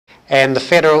and the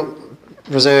Federal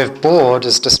Reserve Board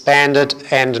is disbanded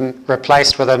and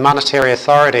replaced with a monetary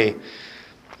authority.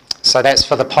 So that's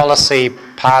for the policy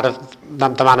part of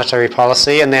the monetary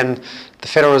policy, and then the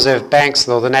Federal Reserve Banks,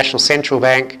 or the National Central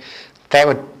Bank, that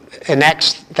would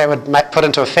put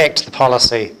into effect the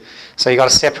policy. So you've got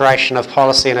a separation of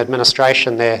policy and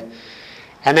administration there.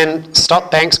 And then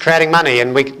stop banks creating money,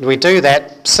 and we do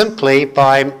that simply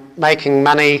by making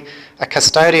money a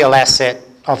custodial asset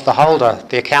of the holder,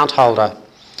 the account holder.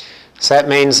 So that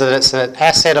means that it's an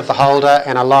asset of the holder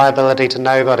and a liability to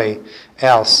nobody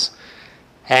else.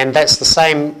 And that's the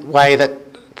same way that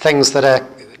things that are,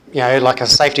 like a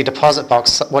safety deposit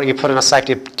box, what you put in a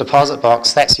safety deposit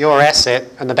box, that's your asset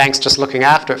and the bank's just looking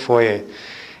after it for you.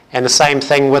 And the same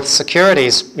thing with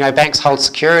securities. Banks hold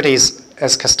securities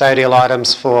as custodial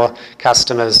items for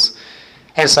customers.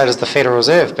 And so does the Federal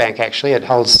Reserve Bank, actually. It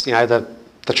holds,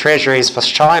 the treasuries for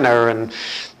China and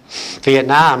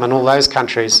Vietnam and all those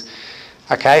countries.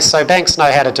 Okay, so banks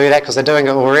know how to do that because they're doing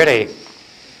it already.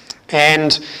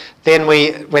 And then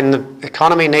when the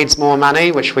economy needs more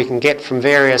money, which we can get from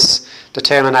various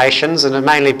determinations, and it'll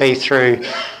mainly be through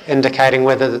indicating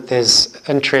whether there's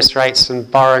interest rates and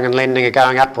borrowing and lending are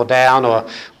going up or down, or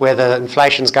whether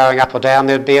inflation's going up or down.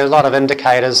 There'd be a lot of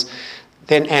indicators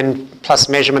then, and plus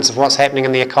measurements of what's happening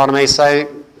in the economy. So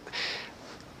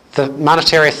the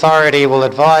Monetary Authority will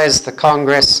advise the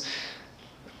Congress,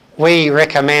 we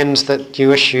recommend that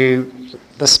you issue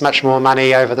this much more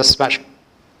money over this much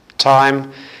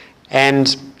time,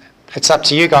 and it's up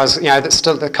to you guys.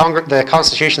 The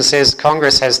Constitution says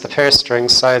Congress has the purse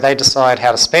strings, so they decide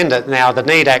how to spend it. Now, the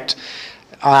Need Act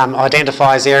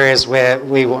identifies areas where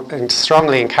we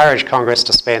strongly encourage Congress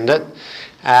to spend it.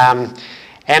 And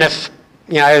if,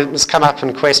 it's come up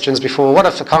in questions before, what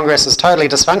if the Congress is totally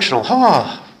dysfunctional?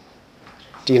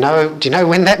 Do you know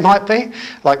when that might be?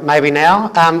 Like maybe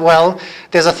now? Well,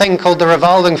 there's a thing called the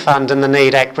Revolving Fund in the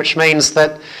Need Act, which means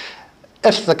that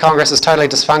if the Congress is totally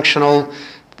dysfunctional,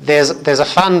 there's a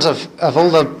fund of all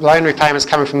the loan repayments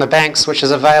coming from the banks which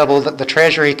is available that the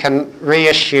Treasury can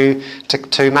reissue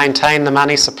to maintain the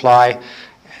money supply,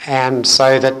 and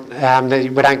so that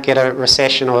we don't get a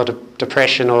recession or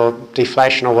depression or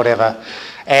deflation or whatever.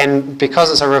 And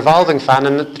because it's a revolving fund,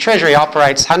 and the Treasury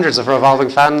operates hundreds of revolving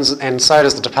funds, and so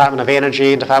does the Department of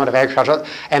Energy and Department of Agriculture,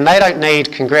 and they don't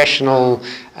need congressional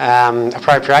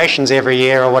appropriations every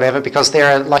year or whatever, because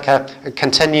they're like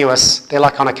they're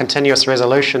like on a continuous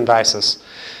resolution basis.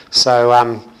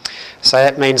 So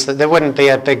that means that there wouldn't be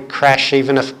a big crash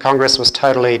even if Congress was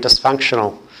totally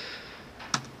dysfunctional.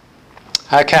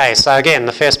 Okay, so again,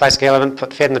 the first basic element,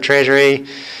 put Fed in the Treasury.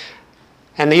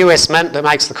 And the US Mint that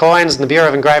makes the coins, and the Bureau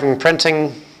of Engraving and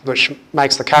Printing, which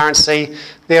makes the currency,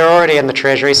 they're already in the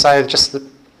Treasury. So just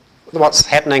what's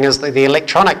happening is the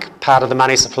electronic part of the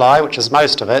money supply, which is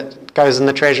most of it, goes in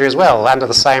the Treasury as well, under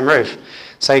the same roof.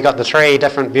 So you've got the three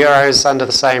different bureaus under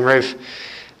the same roof,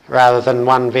 rather than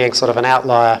one being sort of an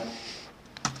outlier.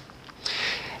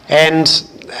 And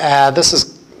this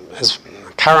is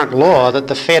current law, that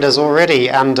the Fed is already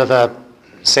under the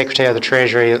Secretary of the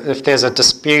Treasury. If there's a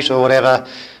dispute or whatever,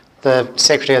 the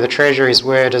Secretary of the Treasury's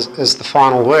word is the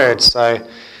final word. So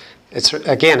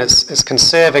it's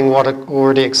conserving what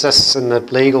already exists in the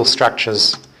legal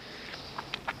structures.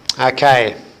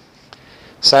 Okay.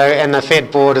 So, and the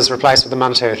Fed board is replaced with the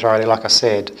Monetary Authority, like I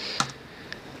said.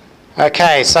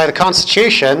 Okay, so the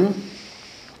Constitution,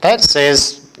 that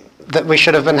says that we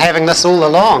should have been having this all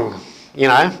along,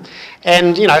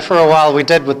 And, for a while we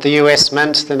did with the US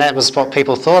Mint, and that was what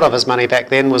people thought of as money back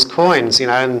then, was coins,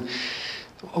 and,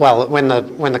 well, when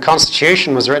the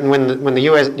Constitution was written, when the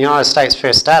United States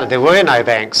first started, there were no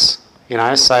banks,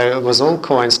 so it was all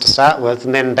coins to start with,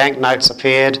 and then banknotes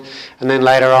appeared, and then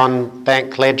later on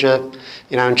bank ledger,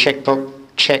 and checkbook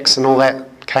checks and all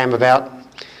that came about.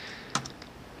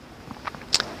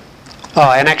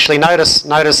 Oh, and actually notice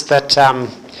that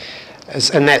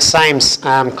in that same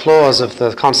clause of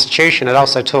the Constitution, it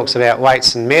also talks about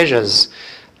weights and measures.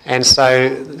 And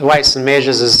so the weights and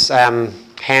measures is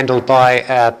handled by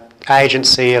an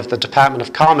agency of the Department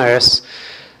of Commerce.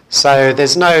 So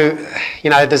there's no,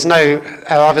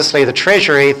 obviously the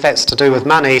Treasury, that's to do with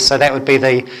money, so that would be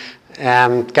the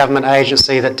government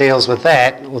agency that deals with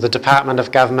that, or the Department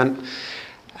of Government.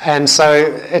 And so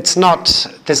it's not,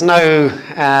 there's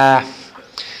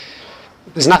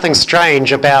nothing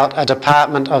strange about a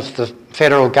department of the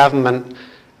federal government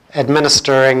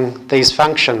administering these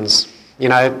functions.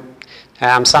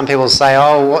 Some people say,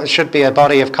 it should be a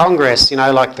body of Congress,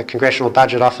 like the Congressional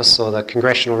Budget Office or the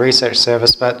Congressional Research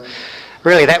Service, but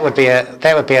really that would be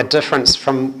a difference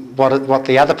from what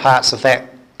the other parts of that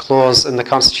clause in the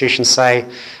Constitution say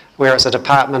where it's a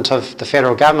department of the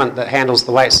federal government that handles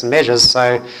the weights and measures.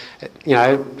 So,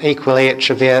 equally it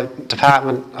should be a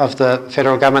department of the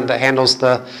federal government that handles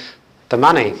the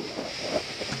money,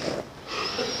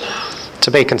 to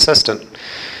be consistent.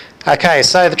 Okay,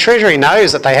 so the Treasury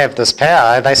knows that they have this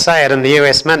power. They say it in the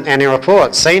US Mint annual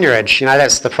report. Seigniorage,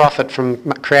 that's the profit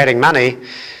from creating money,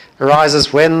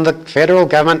 arises when the federal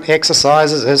government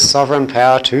exercises its sovereign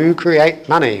power to create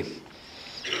money.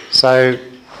 So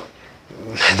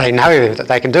they know that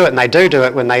they can do it, and they do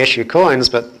it when they issue coins,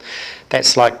 but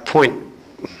that's like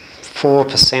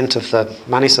 0.4% of the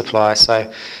money supply,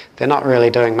 so they're not really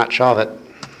doing much of it.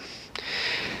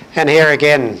 And here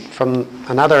again, from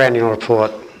another annual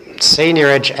report,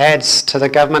 seigniorage adds to the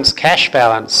government's cash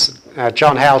balance.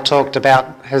 John Howell talked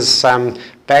about his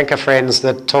banker friends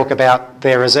that talk about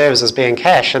their reserves as being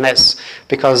cash, and that's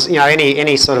because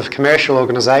any sort of commercial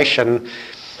organisation,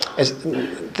 is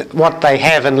what they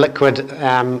have in liquid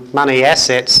monetary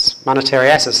assets,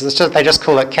 they just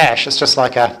call it cash. It's just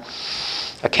like a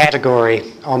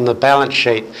category on the balance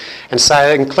sheet, and so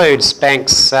it includes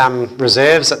banks'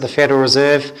 reserves at the Federal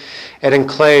Reserve. It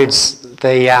includes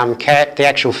the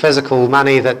actual physical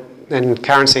money in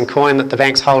currency and coin that the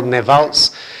banks hold in their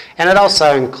vaults, and it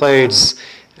also includes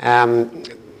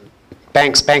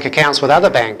banks' bank accounts with other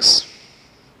banks,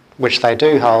 which they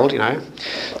do hold,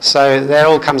 So that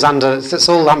all comes it's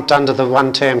all lumped under the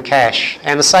one term cash.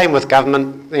 And the same with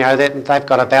government, they've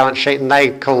got a balance sheet and they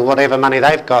call whatever money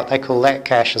they've got, they call that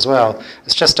cash as well.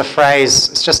 It's just a phrase,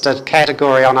 it's just a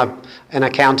category on an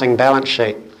accounting balance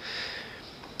sheet.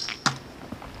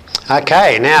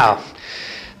 Okay, now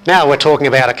we're talking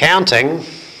about accounting.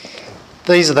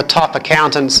 These are the top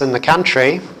accountants in the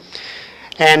country,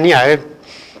 and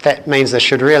that means there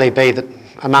should really be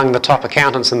among the top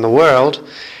accountants in the world.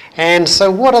 And so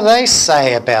what do they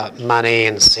say about money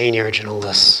and seigniorage and all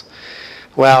this?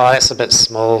 Well, that's a bit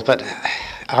small, but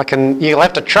you'll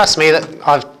have to trust me that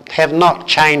I have not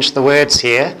changed the words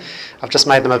here. I've just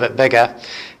made them a bit bigger.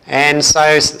 And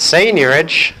so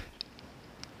seigniorage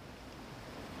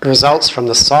results from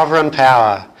the sovereign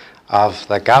power of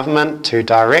the government to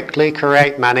directly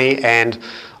create money, and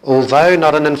although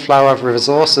not an inflow of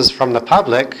resources from the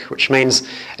public, which means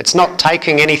it's not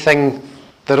taking anything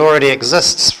that already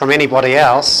exists from anybody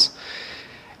else,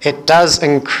 it does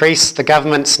increase the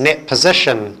government's net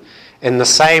position in the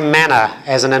same manner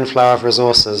as an inflow of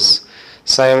resources.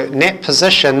 So net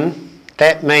position,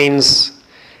 that means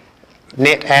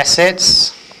net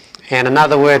assets, and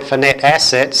another word for net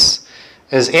assets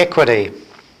is equity,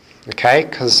 okay?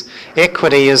 Because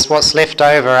equity is what's left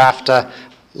over after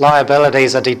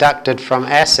liabilities are deducted from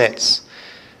assets.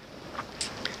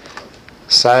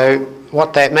 So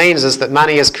what that means is that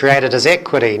money is created as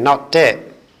equity, not debt.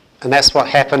 And that's what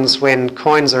happens when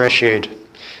coins are issued.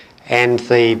 And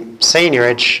the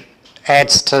seigniorage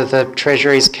adds to the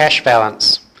Treasury's cash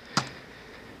balance.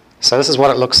 So this is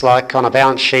what it looks like on a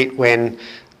balance sheet when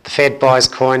the Fed buys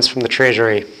coins from the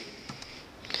Treasury.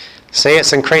 See,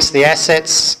 it's increased the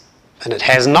assets, and it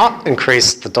has not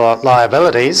increased the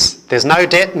liabilities. There's no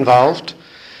debt involved,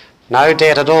 no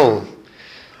debt at all.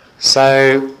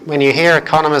 So when you hear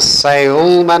economists say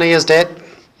all money is debt,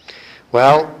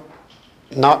 well,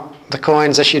 not the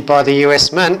coins issued by the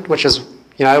US Mint, which is,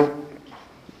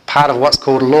 part of what's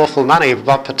called lawful money.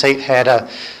 Bob Petit had a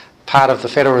part of the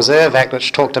Federal Reserve Act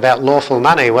which talked about lawful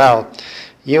money. Well,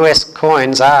 US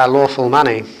coins are lawful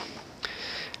money,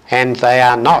 and they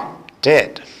are not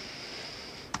debt.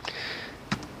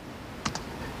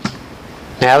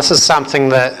 Now, this is something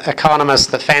that economists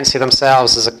that fancy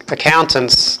themselves as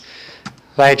accountants,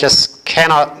 they just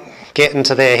cannot get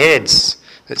into their heads,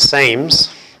 it seems.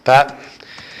 But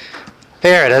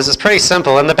there it is. It's pretty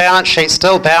simple, and the balance sheet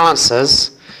still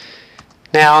balances.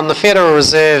 Now, on the Federal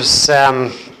Reserve's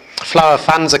flow of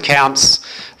funds accounts,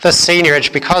 this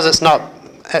seigniorage, because it's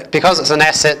an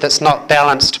asset that's not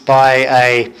balanced by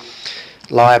a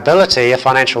liability, a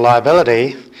financial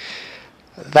liability,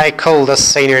 they call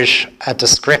this seigniorage a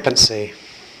discrepancy.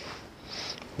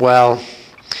 Well,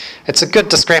 it's a good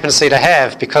discrepancy to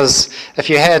have, because if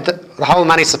you had the whole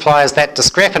money supply as that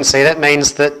discrepancy, that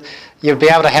means that you'd be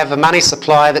able to have a money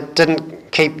supply that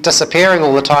didn't keep disappearing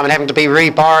all the time and having to be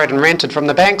re-borrowed and rented from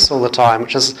the banks all the time,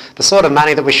 which is the sort of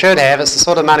money that we should have. It's the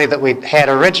sort of money that we had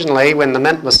originally when the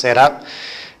Mint was set up,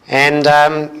 and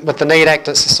with the Need Act,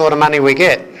 it's the sort of money we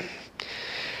get.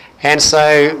 And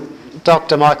so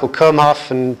Dr. Michael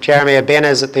Kumhoff and Jeremy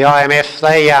Abenes at the IMF,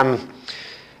 they,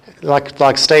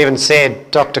 like Stephen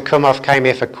said, Dr. Kumhoff came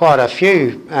here for quite a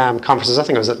few conferences. I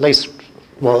think it was at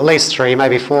least 3,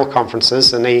 maybe 4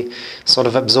 conferences, and he sort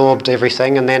of absorbed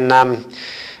everything. And then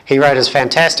he wrote his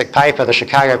fantastic paper, The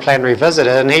Chicago Plan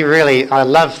Revisited, and I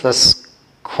love this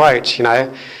quote,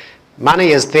 money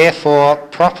is therefore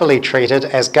properly treated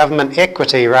as government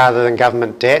equity rather than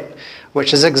government debt,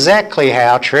 which is exactly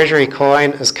how Treasury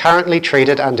coin is currently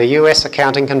treated under US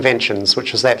accounting conventions,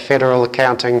 which is that Federal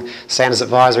Accounting Standards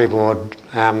Advisory Board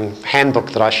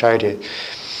handbook that I showed you.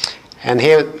 And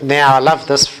here, now I love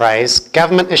this phrase,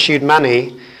 government issued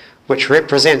money which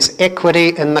represents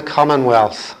equity in the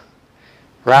Commonwealth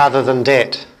rather than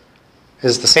debt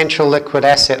is the central liquid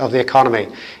asset of the economy.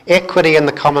 Equity in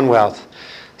the Commonwealth.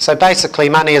 So basically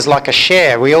money is like a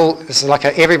share.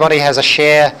 Everybody has a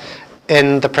share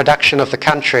in the production of the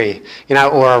country,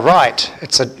 or a right.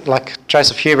 Like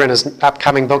Joseph Huber in his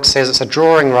upcoming book says, it's a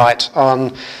drawing right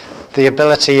on the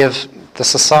ability of the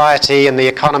society and the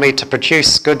economy to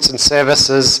produce goods and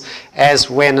services as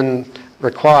when and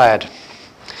required,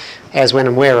 as when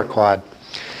and where required.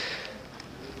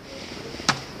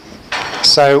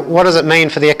 So what does it mean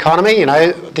for the economy?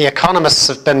 The economists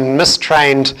have been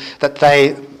mistrained that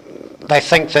they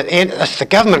think that if the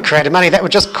government created money, that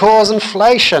would just cause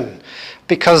inflation,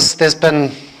 because there's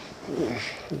been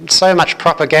so much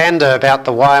propaganda about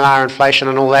the Weimar inflation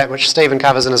and all that, which Stephen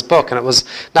covers in his book, and it was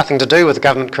nothing to do with the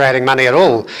government creating money at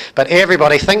all. But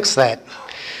everybody thinks that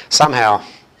somehow.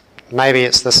 Maybe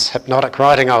it's this hypnotic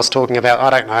writing I was talking about, I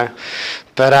don't know.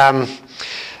 But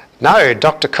no,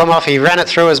 Dr. Kumhoff, he ran it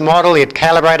through his model, he had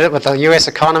calibrated it with the US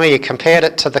economy, he compared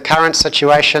it to the current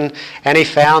situation, and he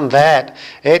found that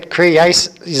it creates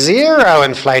zero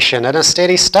inflation in a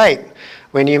steady state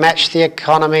when you match the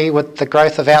economy with the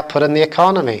growth of output in the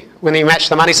economy, when you match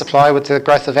the money supply with the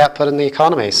growth of output in the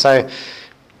economy. So,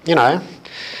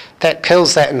 that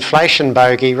kills that inflation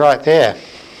bogey right there.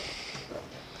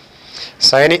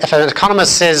 So if an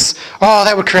economist says, oh,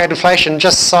 that would create inflation,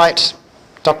 just cite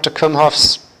Dr.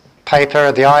 Kumhoff's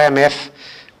paper, the IMF,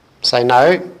 say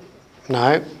no.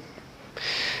 And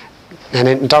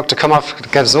then Dr.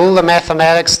 Kumhoff gives all the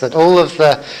mathematics that all of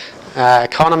the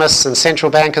economists and central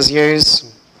bankers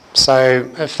use. So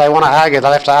if they want to argue,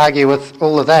 they'll have to argue with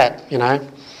all of that,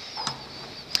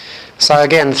 So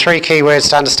again, 3 key words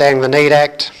to understanding the Need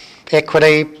Act: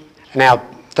 equity. Now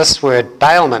this word,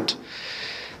 bailment.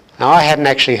 Now I hadn't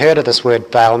actually heard of this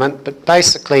word bailment, but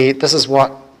basically this is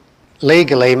what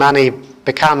legally money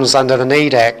becomes under the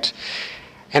Need Act.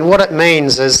 And what it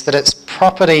means is that it's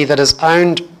property that is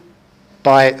owned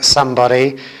by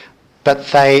somebody, but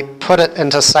they put it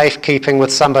into safekeeping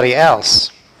with somebody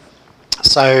else.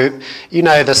 So,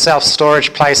 the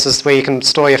self-storage places where you can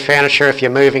store your furniture if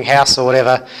you're moving house or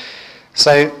whatever.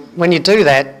 So when you do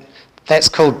that, that's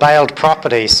called bailed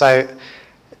property. So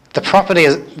the property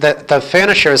is, the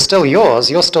furniture is still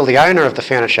yours, you're still the owner of the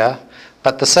furniture,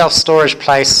 but the self-storage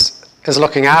place is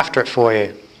looking after it for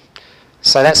you.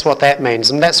 So that's what that means.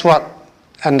 And that's what,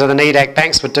 under the Need Act,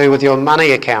 banks would do with your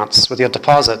money accounts, with your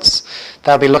deposits.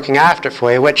 They'll be looking after it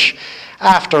for you, which,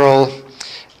 after all,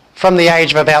 from the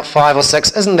age of about 5 or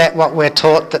 6, isn't that what we're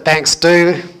taught that banks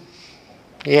do?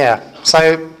 Yeah.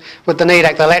 So with the Need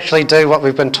Act, they'll actually do what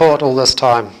we've been taught all this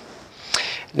time.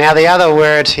 Now the other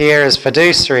word here is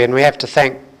fiduciary, and we have to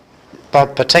thank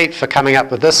Bob Petit for coming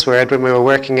up with this word when we were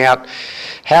working out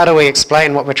how do we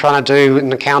explain what we're trying to do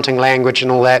in accounting language and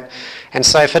all that. And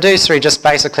so fiduciary just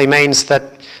basically means that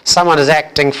someone is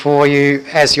acting for you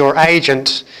as your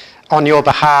agent on your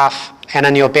behalf and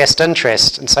in your best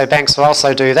interest. And so banks will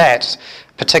also do that,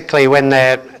 particularly when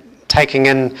they're taking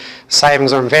in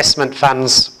savings or investment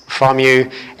funds from you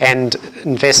and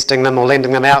investing them or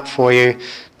lending them out for you.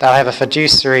 They'll have a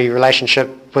fiduciary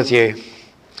relationship with you.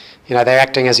 They're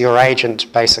acting as your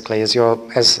agent, basically, as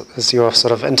your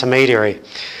sort of intermediary.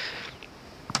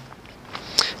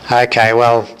 Okay,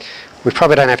 well, we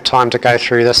probably don't have time to go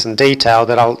through this in detail,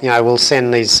 but we'll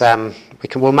send these.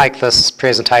 We'll make this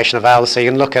presentation available so you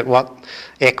can look at what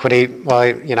equity.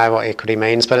 Well, you know what equity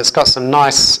means, but it's got some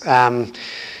nice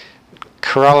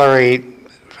corollary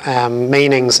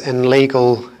meanings in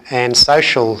legal and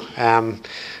social, in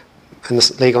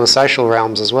the legal and social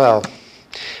realms as well.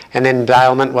 And then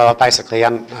bailment, well, I'll basically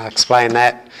explain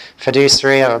that.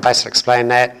 Fiduciary, I'll basically explain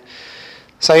that.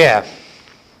 So yeah,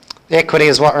 equity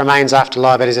is what remains after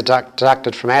liabilities are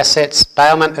deducted from assets.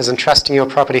 Bailment is entrusting your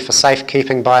property for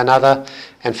safekeeping by another.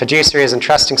 And fiduciary is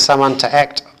entrusting someone to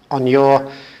act on your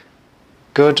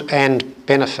good and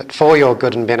benefit, for your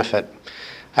good and benefit.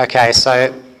 Okay,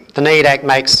 so the Need Act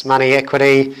makes money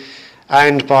equity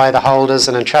owned by the holders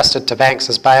and entrusted to banks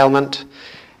as bailment.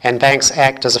 And banks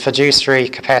act as a fiduciary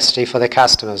capacity for their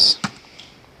customers.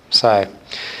 So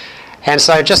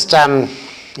just, so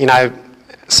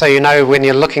when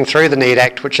you're looking through the Need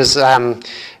Act, which is,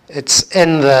 It's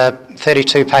in the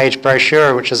 32-page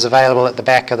brochure, which is available at the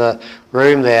back of the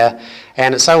room there,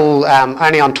 and it's all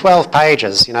only on 12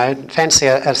 pages. Fancy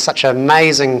such an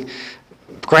amazing,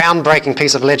 groundbreaking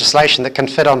piece of legislation that can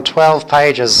fit on 12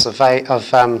 pages of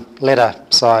letter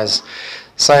size.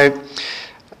 So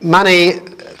money,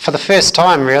 for the first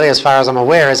time really, as far as I'm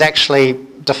aware, is actually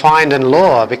defined in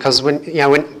law, because when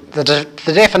the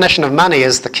definition of money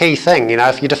is the key thing.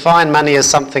 If you define money as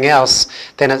something else,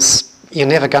 then you're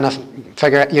never going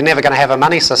to have a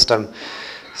money system.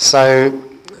 So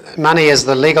money is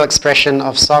the legal expression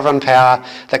of sovereign power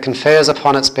that confers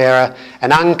upon its bearer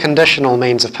an unconditional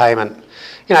means of payment.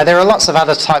 There are lots of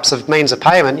other types of means of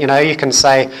payment. You can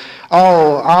say,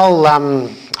 oh,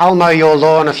 I'll mow your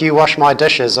lawn if you wash my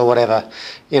dishes, or whatever.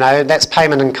 That's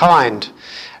payment in kind.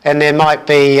 And there might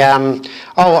be, I'll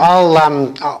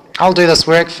do this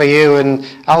work for you, and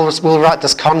we'll write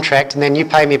this contract, and then you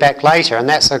pay me back later, and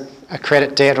that's a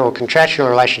credit debt or contractual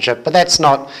relationship. But that's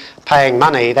not paying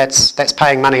money. That's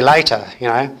paying money later.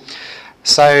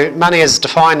 So money is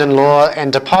defined in law,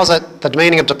 and deposit, the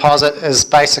meaning of deposit is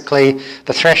basically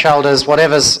the threshold is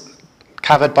whatever's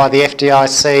covered by the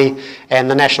FDIC and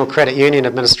the National Credit Union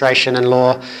Administration in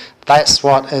law. That's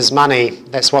what is money.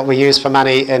 That's what we use for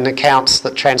money in accounts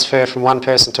that transfer from one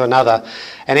person to another.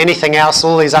 And anything else,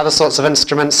 all these other sorts of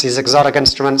instruments, these exotic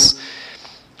instruments,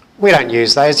 we don't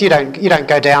use those. You don't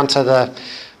go down to the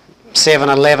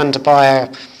 7-Eleven to buy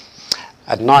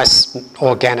a nice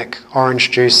organic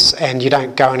orange juice, and you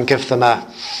don't go and give them a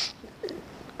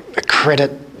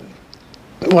credit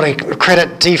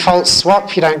default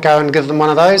swap. You don't go and give them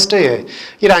one of those, do you?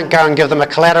 You don't go and give them a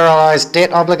collateralised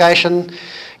debt obligation.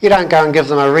 You don't go and give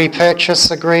them a repurchase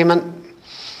agreement.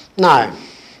 No,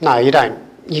 you don't.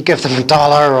 You give them $1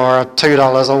 or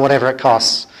 $2 or whatever it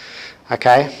costs.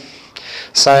 Okay?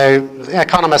 So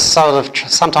economists sort of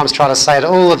sometimes try to say that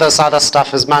all of this other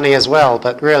stuff is money as well,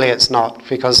 but really it's not,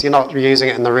 because you're not using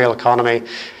it in the real economy.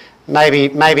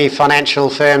 Maybe financial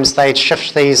firms, they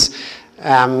shift these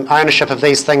ownership of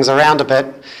these things around a bit,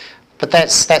 but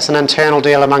that's an internal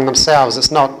deal among themselves.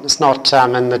 It's not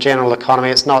in the general economy.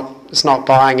 It's not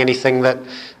buying anything that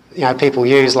people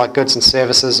use, like goods and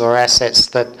services or assets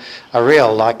that are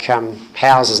real, like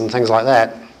houses and things like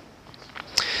that.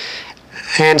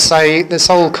 And so it's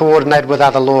all coordinated with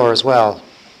other law as well.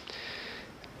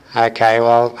 Okay, well,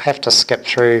 I'll have to skip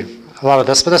through a lot of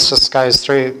this, but this just goes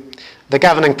through the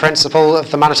governing principle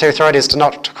of the monetary authority is to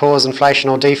not cause inflation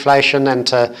or deflation, and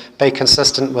to be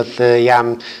consistent with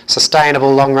the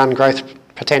sustainable long-run growth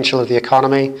potential of the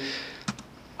economy.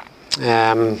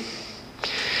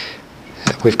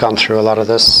 We've gone through a lot of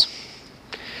this.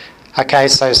 Okay,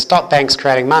 so stop banks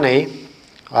creating money.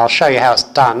 I'll show you how it's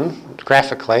done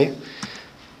graphically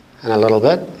in a little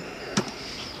bit.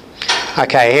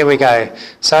 Okay, here we go.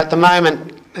 So at the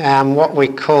moment, what we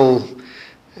call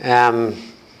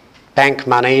bank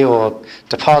money or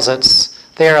deposits,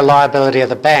 they're a liability of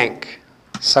the bank.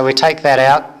 So we take that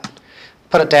out,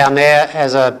 put it down there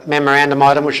as a memorandum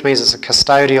item, which means it's a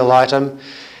custodial item,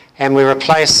 and we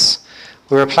replace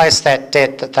that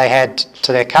debt that they had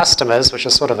to their customers, which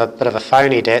is sort of a bit of a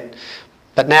phony debt.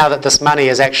 But now that this money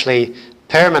is actually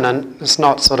permanent, it's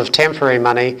not sort of temporary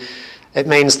money, it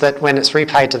means that when it's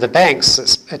repaid to the banks,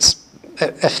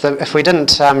 if we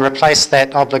didn't replace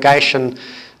that obligation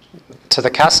to the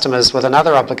customers with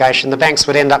another obligation, the banks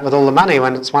would end up with all the money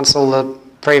once all the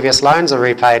previous loans are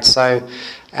repaid. So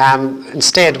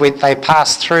instead they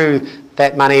pass through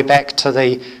that money back to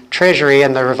the Treasury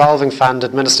and the revolving fund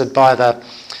administered by the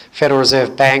Federal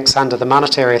Reserve banks under the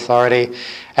Monetary Authority,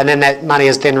 and then that money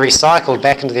is then recycled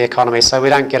back into the economy, so we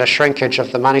don't get a shrinkage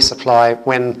of the money supply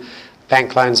when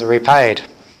bank loans are repaid.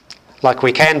 Like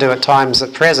we can do at times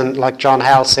at present, like John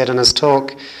Howell said in his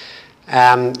talk,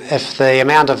 if the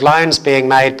amount of loans being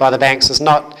made by the banks is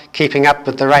not keeping up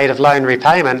with the rate of loan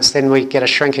repayments, then we get a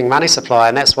shrinking money supply,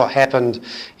 and that's what happened,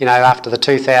 after the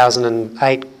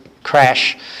 2008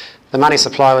 crash. The money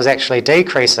supply was actually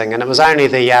decreasing, and it was only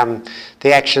the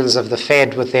actions of the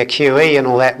Fed with their QE and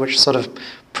all that which sort of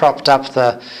propped up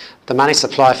the money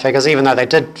supply figures. Even though they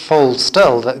did fall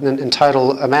still in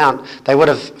total amount, they would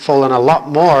have fallen a lot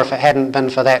more if it hadn't been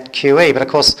for that QE. But of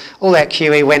course, all that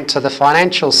QE went to the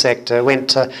financial sector, went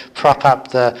to prop up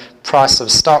the price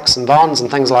of stocks and bonds and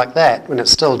things like that, when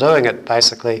it's still doing it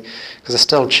basically, because they're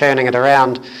still churning it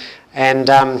around. And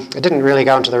it didn't really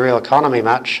go into the real economy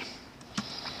much.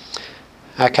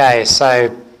 Okay, so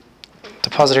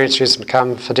depository instruments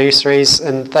become fiduciaries,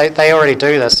 and they already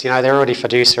do this. They're already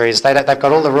fiduciaries. They've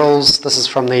got all the rules. This is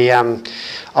from the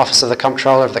Office of the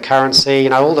Comptroller of the Currency.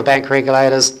 All the bank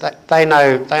regulators. They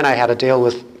know how to deal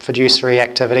with fiduciary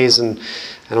activities and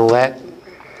and all that.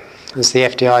 There's the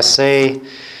FDIC,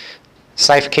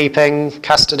 safekeeping,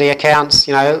 custody accounts,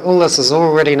 all this is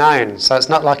already known, so it's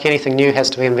not like anything new has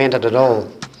to be invented at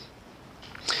all.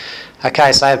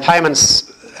 Okay, so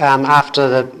payments after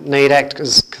the Need Act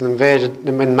is converted,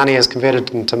 when money is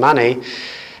converted into money,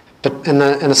 but in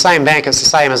the same bank it's the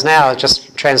same as now, it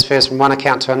just transfers from one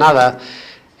account to another,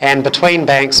 and between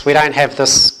banks we don't have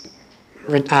this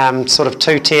sort of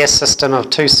two-tier system of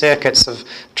two circuits of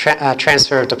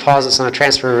transfer of deposits and a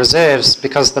transfer of reserves,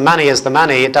 because the money is the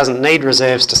money, it doesn't need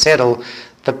reserves to settle.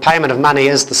 The payment of money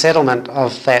is the settlement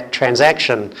of that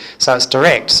transaction, so it's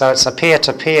direct, so it's a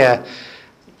peer-to-peer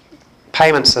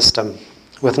payment system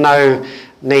with no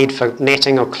need for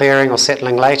netting or clearing or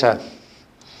settling later.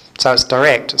 So it's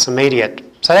direct, it's immediate.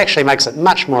 So it actually makes it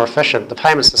much more efficient. The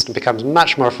payment system becomes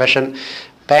much more efficient.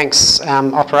 Banks'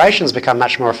 operations become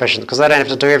much more efficient because they don't have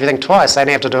to do everything twice, they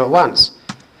only have to do it once.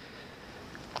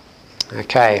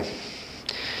 Okay.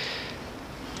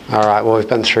 All right, well, we've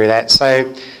been through that.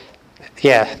 So,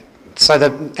 yeah,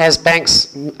 so as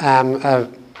banks'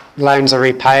 loans are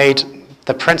repaid,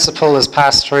 the principal is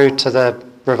passed through to the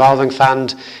revolving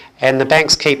fund, and the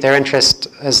banks keep their interest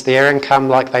as their income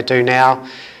like they do now,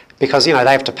 because they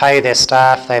have to pay their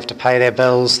staff, they have to pay their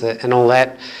bills and all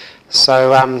that.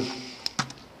 So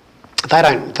they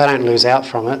don't lose out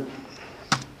from it.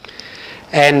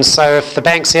 And so if the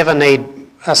banks ever need,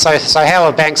 so how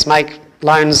will banks make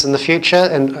loans in the future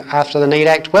and after the Need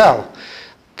Act? Well,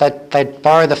 they'd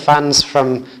borrow the funds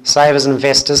from savers and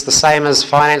investors, the same as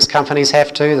finance companies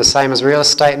have to, the same as real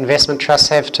estate investment trusts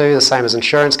have to, the same as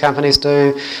insurance companies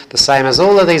do, the same as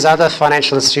all of these other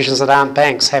financial institutions that aren't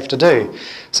banks have to do.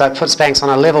 So it puts banks on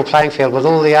a level playing field with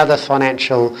all the other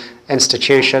financial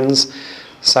institutions,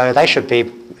 so they should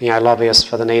be lobbyists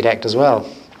for the Need Act as well.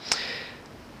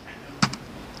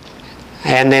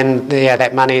 And then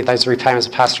that money, those repayments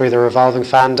are passed through the revolving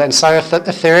fund. And so if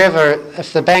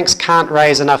the banks can't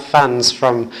raise enough funds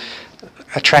from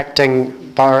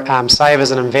attracting savers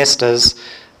and investors,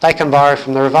 they can borrow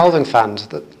from the revolving fund.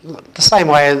 The same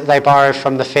way they borrow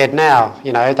from the Fed now.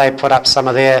 They put up some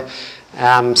of their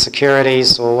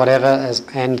securities or whatever,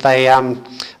 and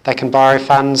they can borrow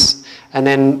funds, and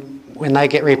then when they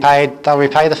get repaid, they'll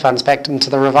repay the funds back into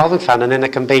the revolving fund, and then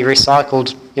it can be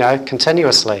recycled,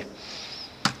 continuously.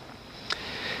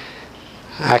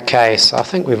 Okay, so I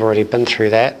think we've already been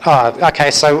through that. Oh, okay,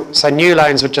 so new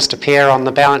loans would just appear on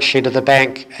the balance sheet of the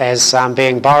bank as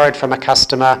being borrowed from a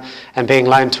customer and being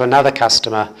loaned to another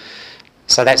customer.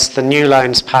 So that's the new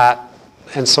loans part,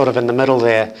 and sort of in the middle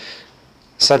there.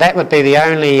 So that would be the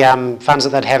only funds that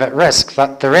they'd have at risk.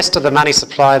 The rest of the money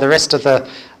supply, the rest of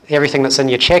everything that's in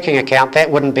your checking account,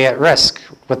 that wouldn't be at risk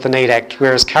with the Need Act,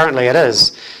 whereas currently it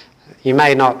is. You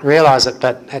may not realise it,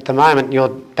 but at the moment your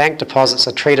bank deposits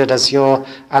are treated as your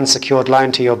unsecured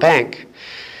loan to your bank,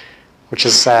 which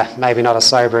is maybe not a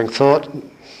sobering thought.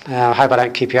 I hope I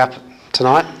don't keep you up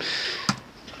tonight.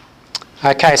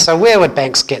 Okay, so where would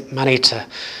banks get money to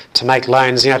make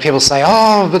loans? People say,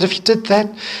 oh, but if you did that,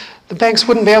 the banks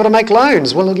wouldn't be able to make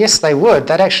loans. Well, yes, they would.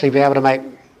 They'd actually be able to make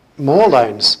more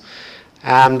loans.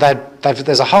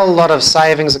 There's a whole lot of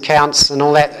savings accounts and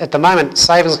all that. At the moment,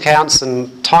 savings accounts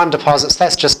and time deposits,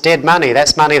 that's just dead money.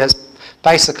 That's money that's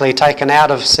basically taken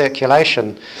out of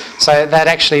circulation. So that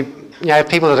actually,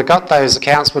 people that have got those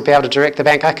accounts would be able to direct the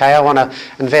bank, okay, I want to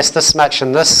invest this much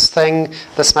in this thing,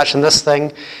 this much in this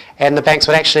thing, and the banks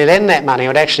would actually lend that money. It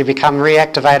would actually become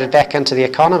reactivated back into the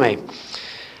economy.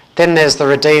 Then there's the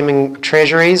redeeming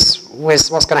treasuries. What's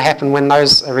going to happen when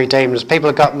those are redeemed? People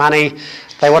have got money,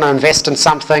 they want to invest in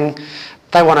something,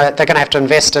 they're going to have to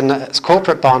invest in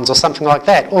corporate bonds or something like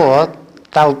that, or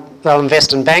they'll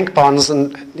invest in bank bonds,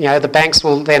 and the banks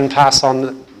will then pass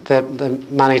on the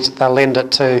money, they'll lend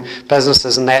it to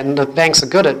businesses and that, and the banks are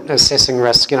good at assessing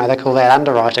risk. They call that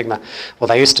underwriting. Well,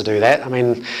 they used to do that,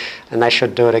 and they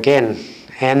should do it again.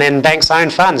 And then banks own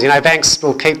funds. Banks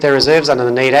will keep their reserves under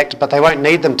the Need Act, but they won't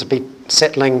need them to be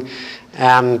settling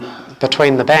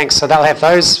between the banks. So they'll have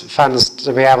those funds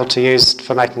to be able to use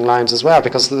for making loans as well,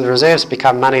 because the reserves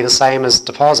become money the same as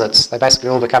deposits. They basically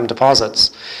all become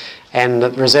deposits. And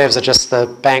the reserves are just the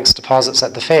bank's deposits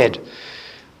at the Fed,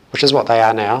 which is what they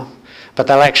are now. But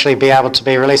they'll actually be able to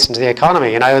be released into the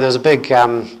economy. There's a big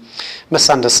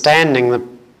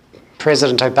misunderstanding.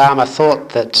 President Obama thought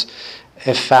that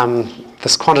if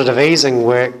this quantitative easing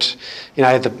worked,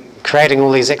 creating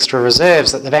all these extra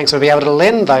reserves, that the banks would be able to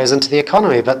lend those into the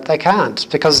economy, but they can't,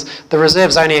 because the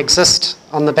reserves only exist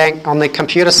on the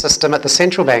computer system at the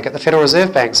central bank, at the Federal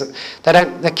Reserve Banks.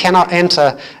 They cannot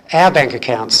enter our bank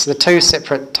accounts. They're two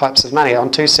separate types of money on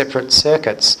two separate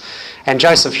circuits, And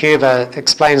Joseph Huber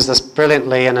explains this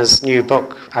brilliantly in his new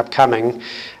book upcoming,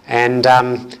 and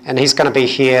he's going to be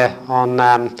here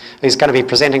on. He's going to be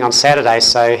presenting on Saturday,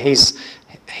 so he's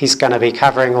going to be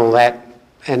covering all that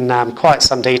in quite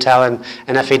some detail. And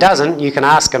if he doesn't, you can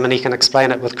ask him, and he can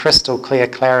explain it with crystal clear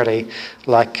clarity,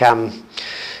 like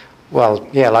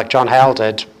like John Howell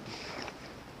did.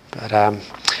 But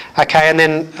okay, and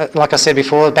then like I said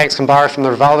before, the banks can borrow from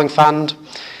the revolving fund,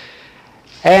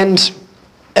 and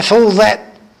if all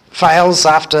that fails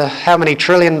after how many $1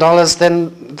 trillion,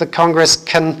 then the Congress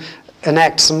can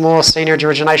enact some more senior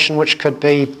origination, which could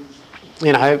be,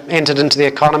 entered into the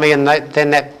economy, and then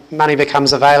that money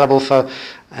becomes available for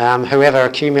whoever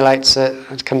accumulates it.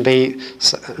 It can be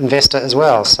invested as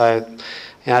well. So,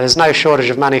 there's no shortage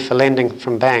of money for lending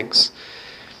from banks.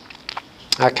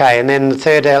 Okay, and then the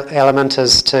third element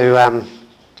is to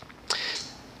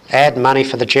add money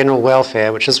for the general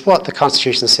welfare, which is what the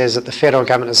Constitution says that the federal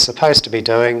government is supposed to be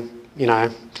doing,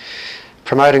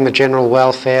 promoting the general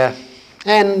welfare.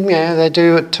 And, they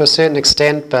do it to a certain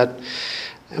extent, but,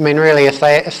 I mean, really, if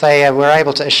they were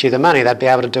able to issue the money, they'd be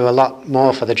able to do a lot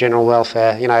more for the general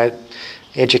welfare,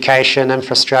 education,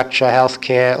 infrastructure,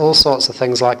 healthcare, all sorts of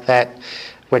things like that,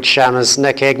 which, as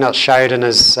Nick Egnott showed in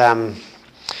his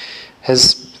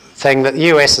thing, that the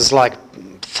US is like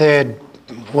third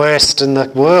worst in the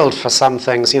world for some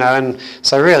things, and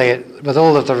so really, with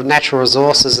all of the natural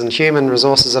resources and human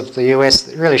resources of the US,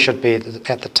 it really should be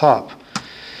at the top.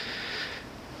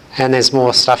 And there's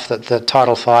more stuff that the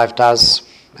Title V does.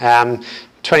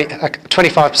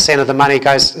 25% of the money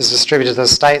is distributed to the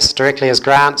states directly as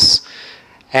grants,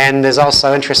 and there's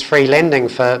also interest-free lending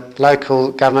for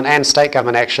local government and state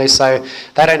government, actually, so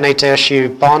they don't need to issue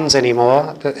bonds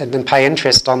anymore and then pay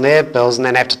interest on their bills and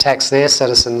then have to tax their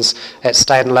citizens at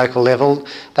state and local level.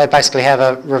 They basically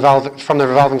have from the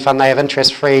revolving fund, they have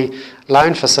interest-free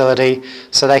loan facility,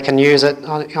 so they can use it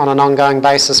on an ongoing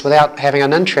basis without having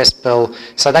an interest bill.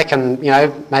 So they can,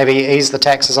 maybe ease the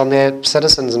taxes on their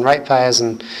citizens and ratepayers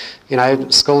and,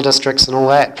 school districts and all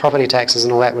that, property taxes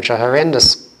and all that, which are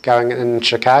horrendous going in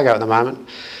Chicago at the moment.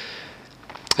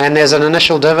 And there's an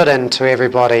initial dividend to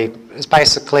everybody. It's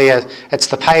basically it's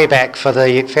the payback for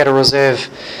the Federal Reserve,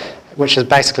 which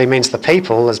basically means the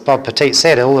people. As Bob Petit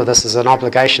said, all of this is an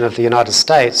obligation of the United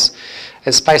States.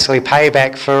 It's basically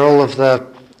payback for all of the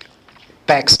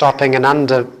backstopping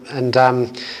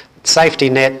and safety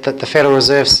net that the Federal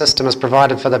Reserve System has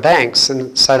provided for the banks.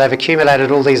 And so they've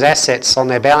accumulated all these assets on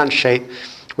their balance sheet,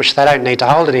 which they don't need to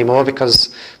hold anymore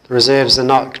because the reserves are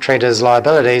not treated as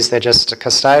liabilities, they're just a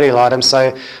custodial item.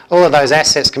 So all of those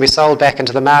assets can be sold back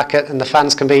into the market and the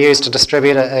funds can be used to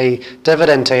distribute a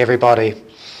dividend to everybody.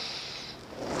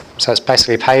 So it's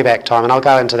basically payback time, and I'll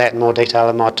go into that in more detail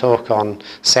in my talk on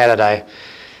Saturday.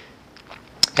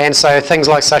 And so things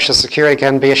like Social Security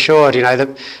can be assured,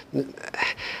 that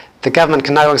the government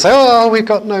can no longer say, oh, we've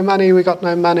got no money,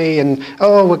 and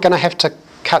oh, we're going to have to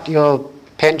cut your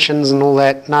pensions and all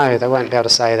that. No, they won't be able to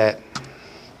say that.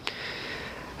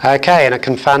 Okay, and it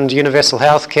can fund universal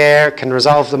health care, it can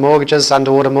resolve the mortgages,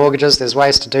 underwater mortgages, there's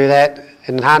ways to do that. It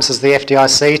enhances the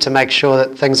FDIC to make sure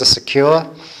that things are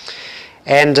secure.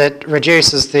 And it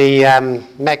reduces the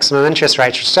maximum interest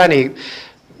rate, which is only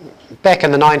back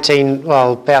in the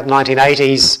about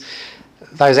 1980s,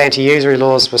 those anti-usury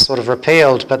laws were sort of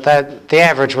repealed, but the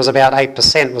average was about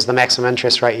 8% was the maximum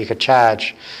interest rate you could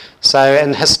charge. So,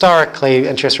 and historically,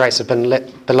 interest rates have been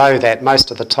below that most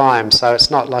of the time, so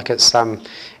it's not like it's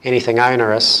anything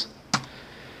onerous.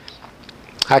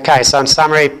 Okay, so in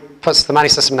summary, puts the money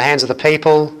system in the hands of the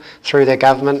people through their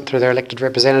government, through their elected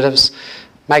representatives,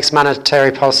 makes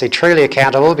monetary policy truly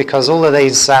accountable because all of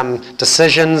these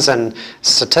decisions and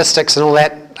statistics and all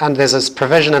that, and there's this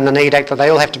provision in the Need Act that they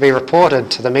all have to be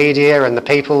reported to the media and the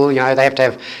people, they have to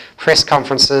have press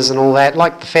conferences and all that,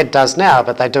 like the Fed does now,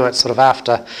 but they do it sort of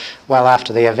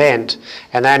after the event,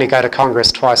 and they only go to Congress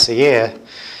twice a year.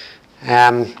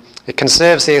 It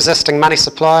conserves the existing money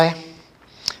supply.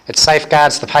 It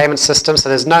safeguards the payment system, so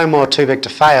there's no more too big to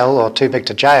fail or too big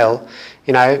to jail.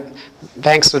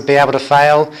 Banks would be able to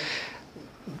fail.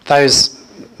 Those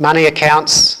money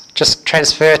accounts just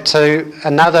transfer to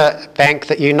another bank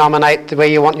that you nominate where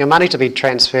you want your money to be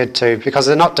transferred to, because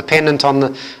they're not dependent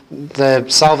on the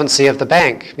solvency of the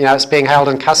bank. It's being held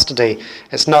in custody.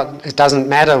 It doesn't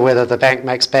matter whether the bank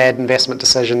makes bad investment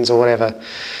decisions or whatever.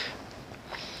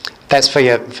 That's for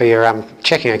your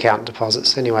checking account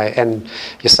deposits anyway, and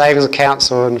your savings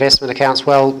accounts or investment accounts.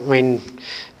 Well, I mean,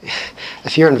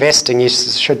 if you're investing, you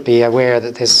should be aware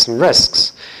that there's some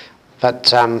risks.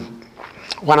 But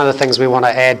one of the things we want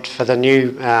to add for the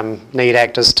new Need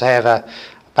Act is to have a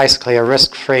basically a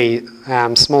risk-free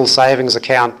small savings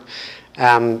account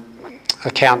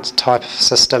type of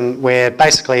system, where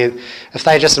basically if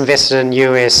they just invested in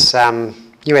US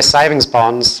savings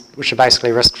bonds, which are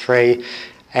basically risk-free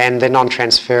and they're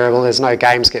non-transferable, there's no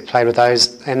games get played with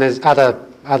those, and there's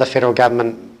other federal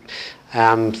government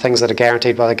things that are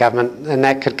guaranteed by the government, and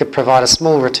that could provide a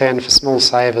small return for small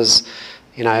savers,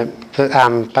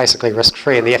 basically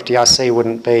risk-free, and the FDIC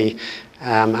wouldn't be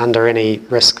under any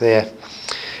risk there.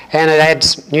 And it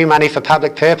adds new money for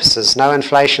public purposes, no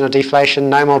inflation or deflation,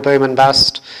 no more boom and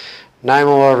bust, no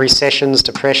more recessions,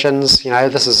 depressions.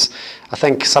 This is, I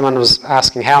think someone was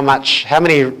asking how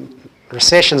many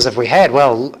recessions have we had?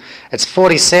 Well, it's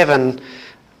 47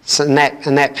 in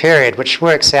that period, which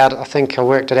works out, I think I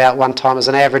worked it out one time, as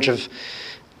an average of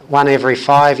one every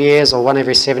 5 years or one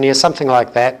every 7 years, something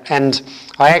like that. And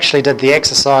I actually did the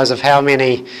exercise of how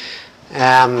many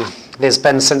there's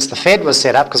been since the Fed was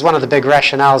set up, because one of the big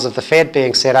rationales of the Fed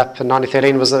being set up in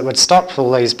 1913 was that it would stop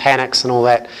all these panics and all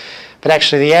that. But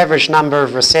actually the average number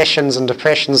of recessions and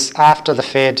depressions after the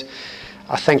Fed,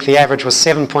 I think the average was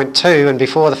 7.2, and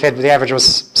before the Fed the average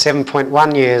was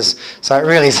 7.1 years. So it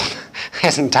really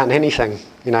hasn't done anything,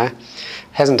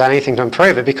 hasn't done anything to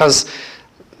improve it, because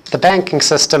the banking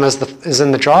system is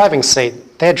in the driving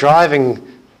seat. They're driving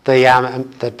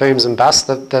the booms and busts.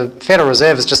 The Federal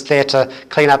Reserve is just there to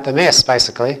clean up the mess,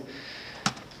 basically.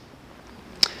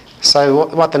 So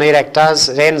what the NEAT Act does,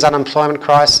 it ends unemployment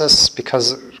crisis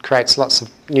because it creates lots of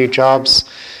new jobs,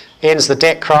 ends the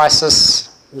debt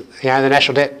crisis. The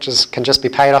national debt can just be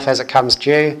paid off as it comes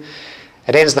due.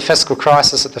 It ends the fiscal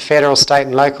crisis at the federal, state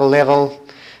and local level.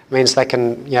 It means they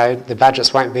can, the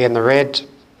budgets won't be in the red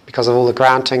because of all the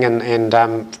granting and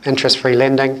interest-free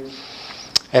lending.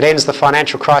 It ends the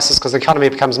financial crisis because the economy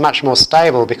becomes much more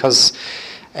stable, because,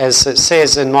 as it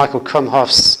says in Michael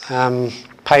Kumhoff's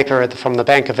paper from the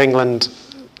Bank of England,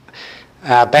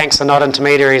 Banks Are Not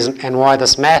Intermediaries and Why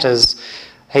This Matters,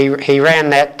 he ran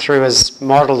that through his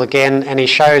model again, and he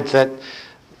showed that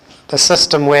the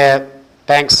system where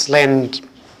banks lend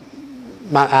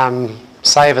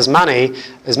savers money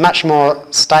is much more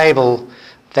stable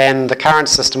than the current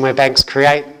system where banks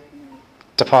create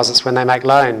deposits when they make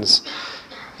loans.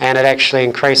 And it actually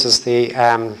increases the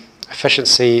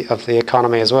efficiency of the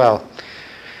economy as well.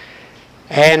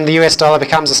 And the US dollar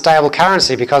becomes a stable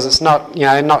currency because it's not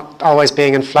always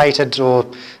being inflated or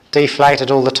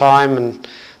deflated all the time, and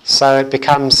so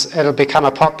it'll become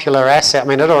a popular asset. I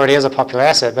mean, it already is a popular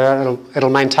asset, but it'll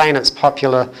maintain its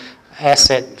popular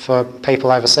asset for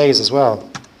people overseas as well.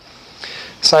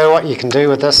 So what you can do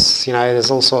with this,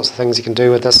 there's all sorts of things you can do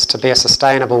with this to be a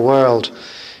sustainable world.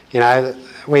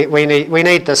 We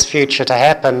need this future to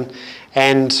happen,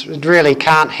 and it really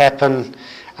can't happen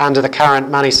under the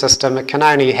current money system. It can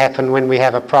only happen when we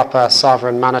have a proper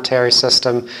sovereign monetary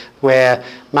system where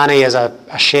money is a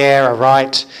share, a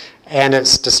right, and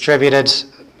it's distributed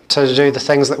to do the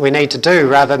things that we need to do,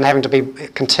 rather than having to be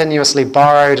continuously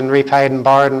borrowed and repaid and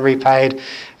borrowed and repaid.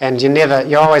 And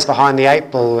you're always behind the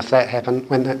 8 ball if that happens.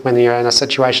 When you're in a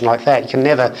situation like that, you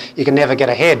can never get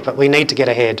ahead. But we need to get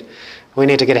ahead. We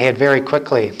need to get ahead very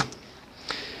quickly.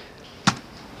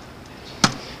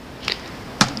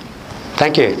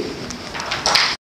 Thank you.